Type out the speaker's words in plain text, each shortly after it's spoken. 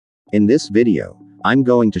In this video, I'm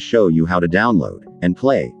going to show you how to download and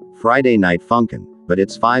play Friday Night Funkin', but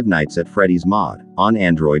it's Five Nights at Freddy's mod on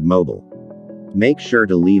Android mobile. Make sure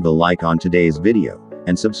to leave a like on today's video,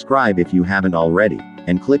 and subscribe if you haven't already,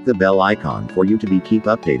 and click the bell icon for you to be keep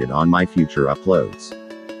updated on my future uploads.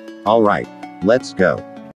 Alright, let's go.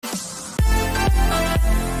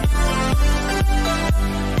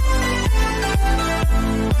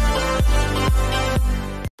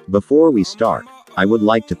 Before we start, I would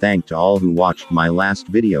like to thank to all who watched my last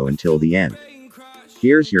video until the end.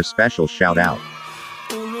 Here's your special shout out.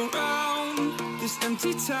 All around this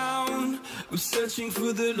empty town, we're searching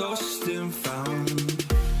for the lost and found.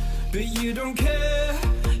 But you don't care,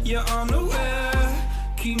 you're unaware.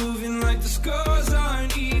 Keep moving like the scars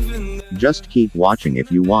aren't even there. Just keep watching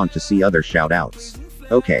if you want to see other shout outs.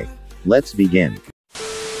 Okay, let's begin.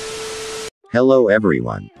 Hello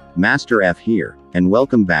everyone, Master F here, and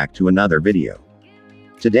welcome back to another video.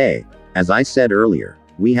 Today, as I said earlier,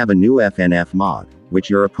 we have a new FNF mod, which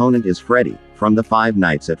your opponent is Freddy, from the Five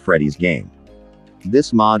Nights at Freddy's game.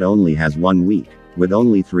 This mod only has 1 week, with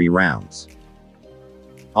only 3 rounds.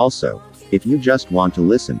 Also, if you just want to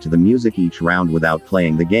listen to the music each round without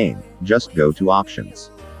playing the game, just go to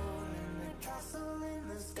options.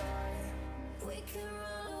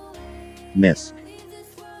 Misc.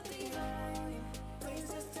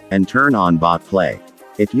 And turn on bot play.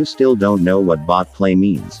 If you still don't know what bot play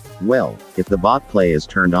means, well, if the bot play is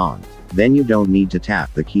turned on, then you don't need to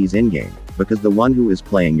tap the keys in-game, because the one who is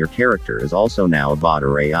playing your character is also now a bot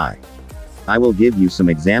or AI. I will give you some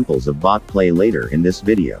examples of bot play later in this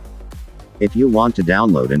video. If you want to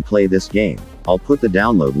download and play this game, I'll put the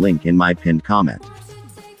download link in my pinned comment.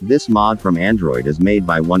 This mod from Android is made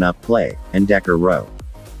by 1UP and Decker Row.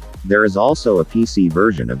 There is also a PC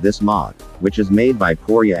version of this mod, which is made by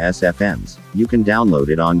Poria SFMs. You can download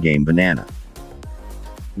it on Game Banana.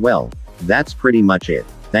 Well, that's pretty much it.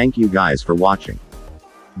 Thank you guys for watching.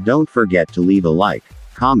 Don't forget to leave a like,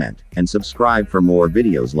 comment, and subscribe for more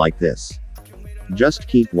videos like this. Just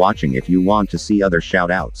keep watching if you want to see other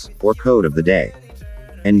shoutouts, or code of the day.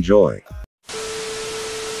 Enjoy.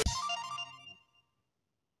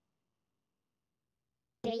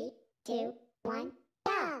 Three, two, one,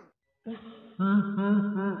 go!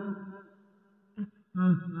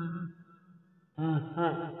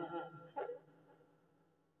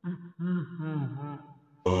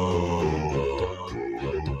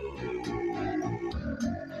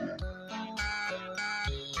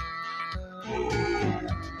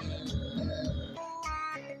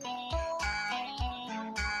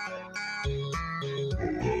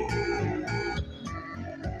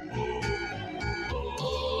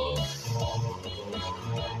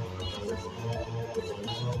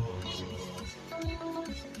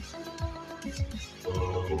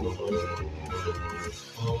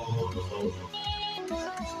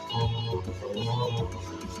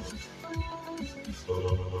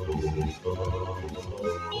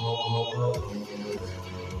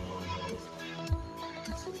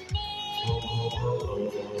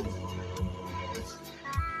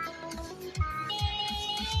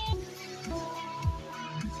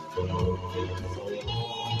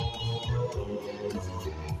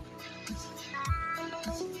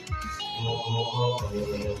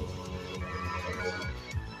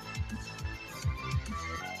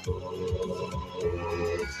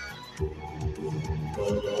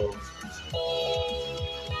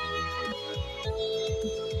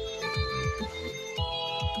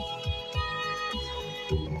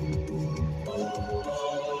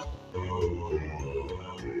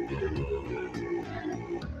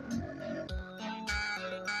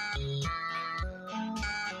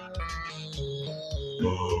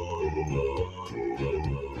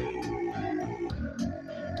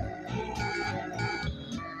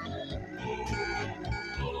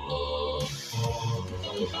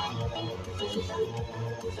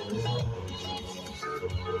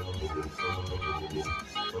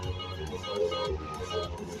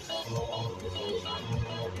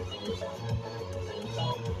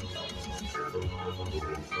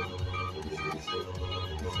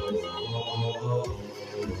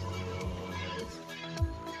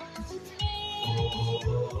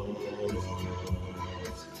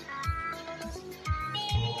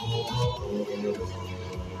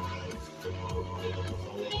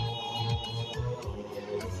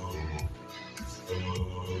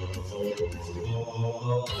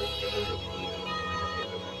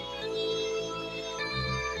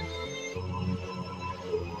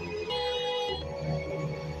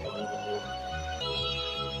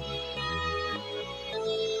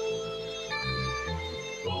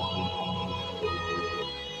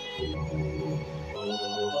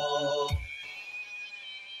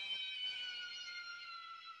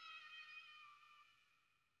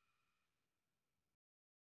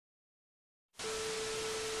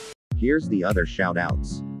 Here's the other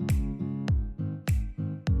shoutouts.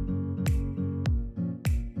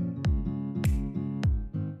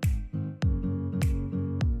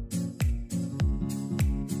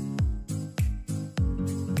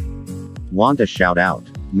 Want a shout out?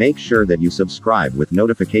 Make sure that you subscribe with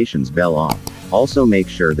notifications bell on. Also make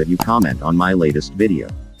sure that you comment on my latest video.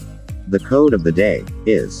 The code of the day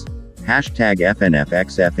is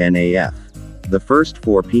 #FNFXFNAF. The first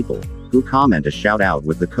 4 people who comment a shout out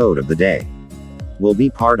with the code of the day will be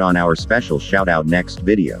part on our special shout out next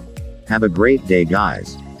video. Have a great day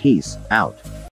guys. Peace out.